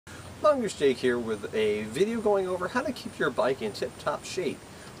Mongoose Jake here with a video going over how to keep your bike in tip-top shape.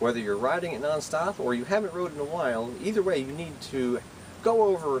 Whether you're riding it non-stop or you haven't rode in a while, either way you need to go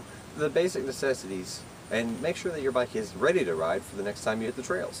over the basic necessities and make sure that your bike is ready to ride for the next time you hit the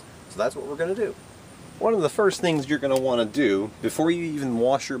trails. So that's what we're going to do. One of the first things you're going to want to do before you even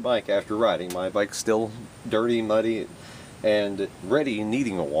wash your bike after riding, my bike's still dirty, muddy, and ready,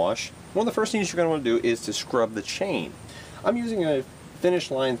 needing a wash, one of the first things you're going to want to do is to scrub the chain. I'm using a Finish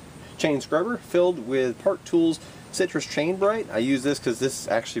Line chain scrubber filled with Park Tools Citrus Chain Bright. I use this because this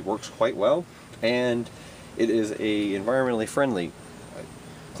actually works quite well, and it is a environmentally friendly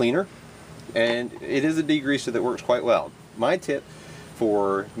cleaner, and it is a degreaser that works quite well. My tip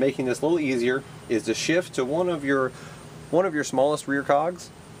for making this a little easier is to shift to one of your smallest rear cogs.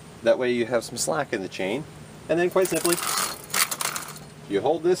 That way you have some slack in the chain, and then quite simply you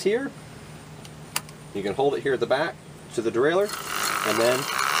hold this here. You can hold it here at the back to the derailleur, and then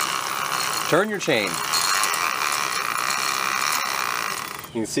turn your chain.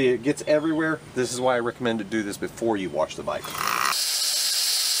 You can see it gets everywhere. This is why I recommend to do this before you wash the bike.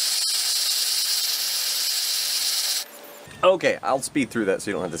 Okay, I'll speed through that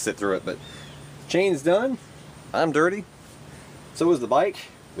so you don't have to sit through it, but chain's done. I'm dirty. So is the bike,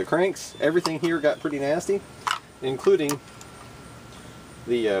 the cranks, everything here got pretty nasty, including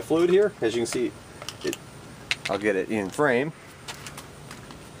the fluid here. As you can see, I'll get it in frame.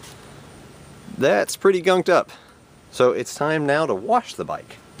 That's pretty gunked up. So it's time now to wash the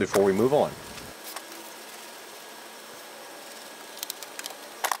bike before we move on.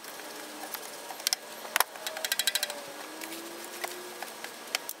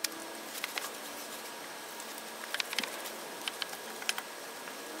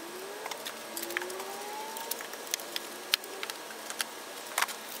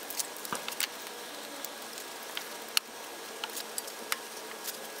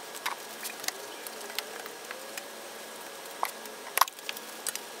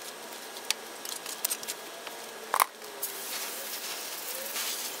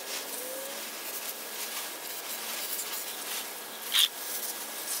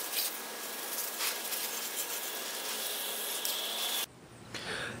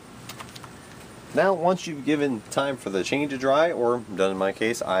 Now, once you've given time for the chain to dry, or done in my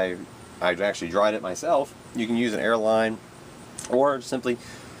case, I actually dried it myself, you can use an airline or simply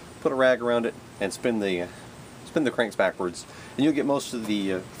put a rag around it and spin the cranks backwards, and you'll get most of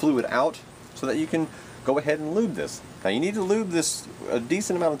the fluid out so that you can go ahead and lube this. Now, you need to lube this a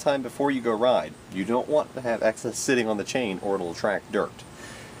decent amount of time before you go ride. You don't want to have excess sitting on the chain or it'll attract dirt.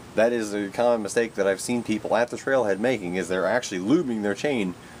 That is a common mistake that I've seen people at the trailhead making, is they're actually lubing their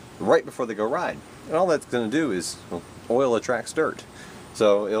chain right before they go ride. And all that's going to do is, well, oil attracts dirt.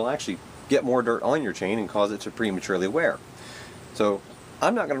 So it'll actually get more dirt on your chain and cause it to prematurely wear. So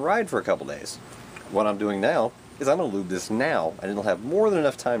I'm not going to ride for a couple days. What I'm doing now is I'm going to lube this now, and it'll have more than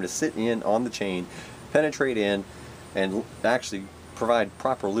enough time to sit in on the chain, penetrate in, and actually provide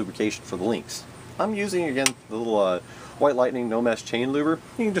proper lubrication for the links. I'm using, again, the little White Lightning No Mess Chain Luber.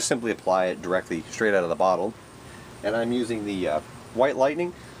 You can just simply apply it directly straight out of the bottle. And I'm using the White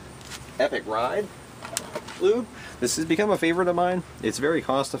Lightning Epic Ride lube. This has become a favorite of mine. It's very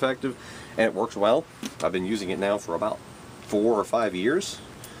cost effective and it works well. I've been using it now for about 4 or 5 years.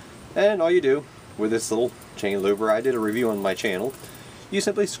 And all you do with this little chain luber, I did a review on my channel, you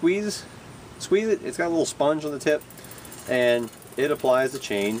simply squeeze it. It's got a little sponge on the tip, and it applies the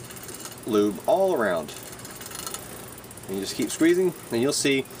chain lube all around. And you just keep squeezing, and you'll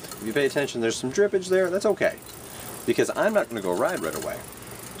see, if you pay attention, there's some drippage there. That's okay, because I'm not going to go ride right away.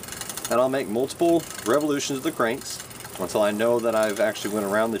 And I'll make multiple revolutions of the cranks until I know that I've actually went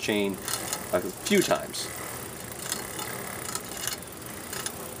around the chain a few times.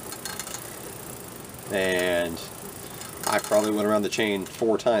 And I probably went around the chain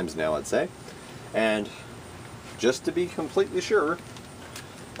 4 times now, I'd say. And just to be completely sure,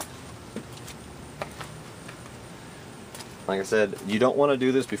 like I said, you don't want to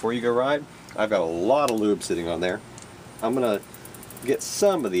do this before you go ride. I've got a lot of lube sitting on there. I'm going to get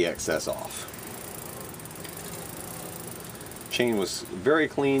some of the excess off. Chain was very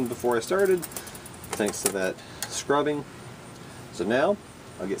clean before I started, thanks to that scrubbing. So now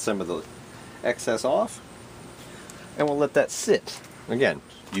I'll get some of the excess off, and we'll let that sit. Again,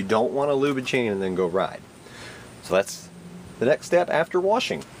 you don't want to lube a chain and then go ride. So that's the next step after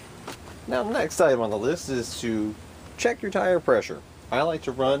washing. Now, the next item on the list is to check your tire pressure. I like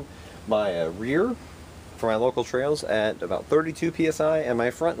to run my rear for my local trails at about 32 psi, and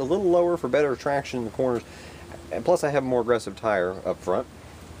my front a little lower for better traction in the corners. And plus, I have a more aggressive tire up front.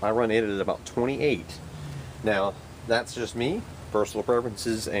 I run it at about 28. Now, that's just me. Personal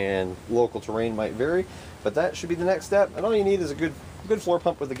preferences and local terrain might vary, but that should be the next step. And all you need is a good floor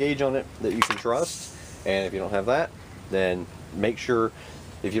pump with a gauge on it that you can trust. And if you don't have that, then make sure,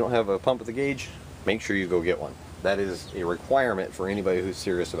 if you don't have a pump with a gauge, make sure you go get one. That is a requirement for anybody who's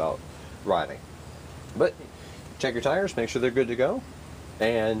serious about riding. But check your tires, make sure they're good to go,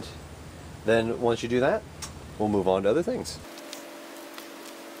 and then once you do that, we'll move on to other things.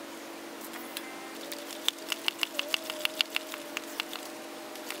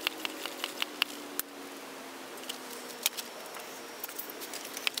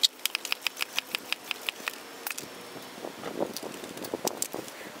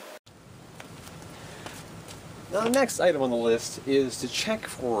 Now, the next item on the list is to check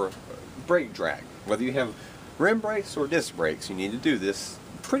for brake drag. Whether you have rim brakes or disc brakes, you need to do this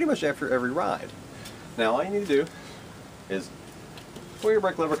pretty much after every ride. Now, all you need to do is pull your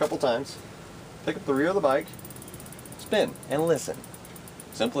brake lever a couple times, pick up the rear of the bike, spin, and listen.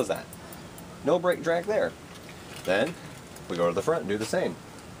 Simple as that. No brake drag there. Then we go to the front and do the same.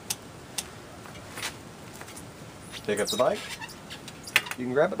 Pick up the bike. You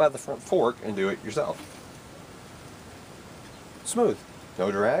can grab it by the front fork and do it yourself. Smooth,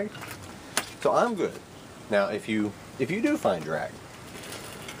 no drag, so I'm good. Now if you do find drag,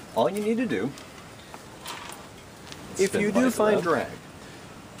 all you need to do,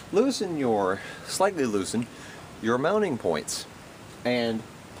 slightly loosen your mounting points and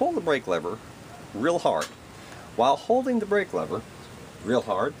pull the brake lever real hard. While holding the brake lever real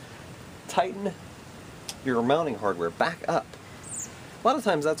hard, tighten your mounting hardware back up. A lot of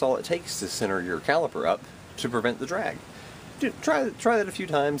times that's all it takes to center your caliper up to prevent the drag. Try that a few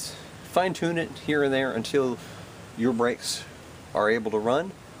times, fine-tune it here and there until your brakes are able to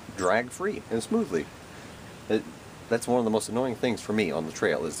run drag-free and smoothly. That's one of the most annoying things for me on the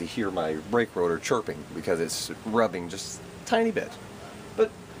trail, is to hear my brake rotor chirping because it's rubbing just a tiny bit. But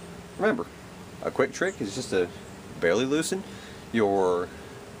remember, a quick trick is just to barely loosen your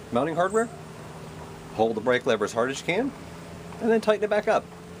mounting hardware, hold the brake lever as hard as you can, and then tighten it back up.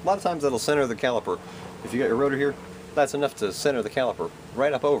 A lot of times that'll center the caliper. If you got your rotor here, that's enough to center the caliper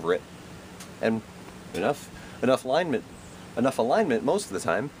right up over it, and enough alignment most of the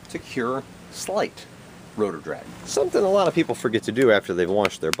time to cure slight rotor drag. Something a lot of people forget to do after they've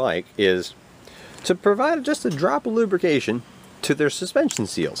launched their bike is to provide just a drop of lubrication to their suspension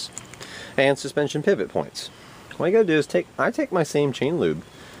seals and suspension pivot points. What you gotta do is I take my same chain lube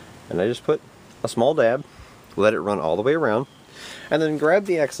and I just put a small dab, let it run all the way around, and then grab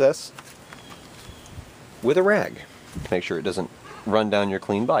the excess with a rag. Make sure it doesn't run down your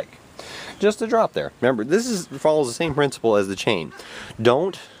clean bike. Just a drop there. Remember, this follows the same principle as the chain.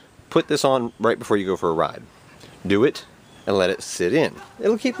 Don't put this on right before you go for a ride. Do it and let it sit in.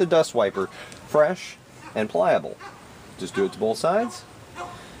 It'll keep the dust wiper fresh and pliable. Just do it to both sides.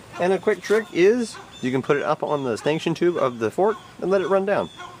 And a quick trick is you can put it up on the stanchion tube of the fork and let it run down.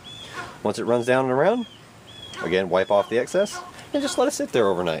 Once it runs down and around, again, wipe off the excess and just let it sit there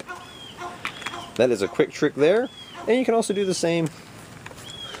overnight. That is a quick trick there. And you can also do the same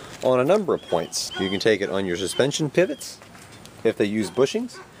on a number of points. You can take it on your suspension pivots, if they use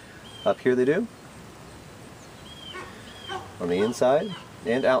bushings. Up here they do. On the inside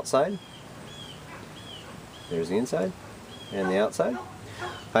and outside. There's the inside and the outside.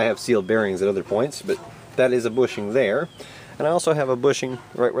 I have sealed bearings at other points, but that is a bushing there. And I also have a bushing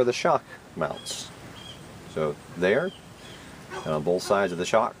right where the shock mounts. So there, and on both sides of the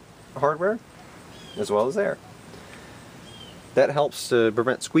shock hardware, as well as there. That helps to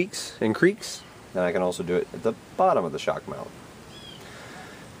prevent squeaks and creaks, and I can also do it at the bottom of the shock mount.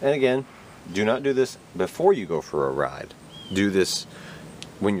 And again, do not do this before you go for a ride. Do this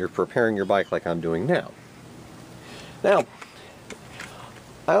when you're preparing your bike like I'm doing now. Now,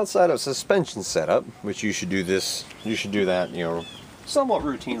 outside of suspension setup, which you should do that, somewhat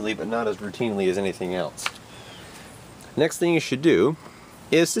routinely, but not as routinely as anything else. Next thing you should do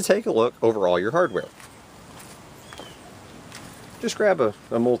is to take a look over all your hardware. Just grab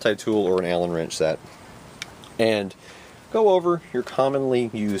a multi-tool or an Allen wrench set and go over your commonly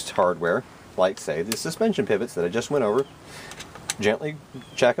used hardware, like say the suspension pivots that I just went over. Gently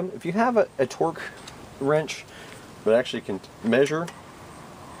check them. If you have a torque wrench that actually can measure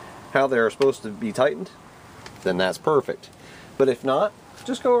how they're supposed to be tightened, then that's perfect. But if not,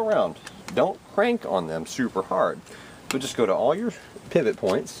 just go around. Don't crank on them super hard, but just go to all your pivot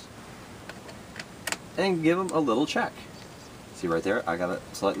points and give them a little check. See right there, I got a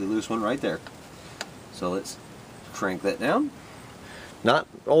slightly loose one right there. So let's crank that down. Not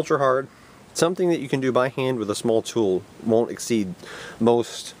ultra hard. Something that you can do by hand with a small tool, won't exceed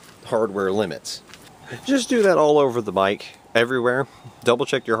most hardware limits. Just do that all over the bike everywhere. Double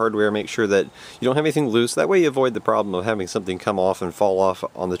check your hardware, make sure that you don't have anything loose. That way you avoid the problem of having something come off and fall off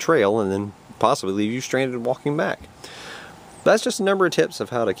on the trail and then possibly leave you stranded walking back. That's just a number of tips of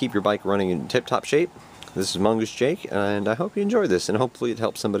how to keep your bike running in tip-top shape. This is Mongoose Jake, and I hope you enjoy this, and hopefully it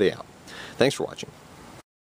helps somebody out. Thanks for watching.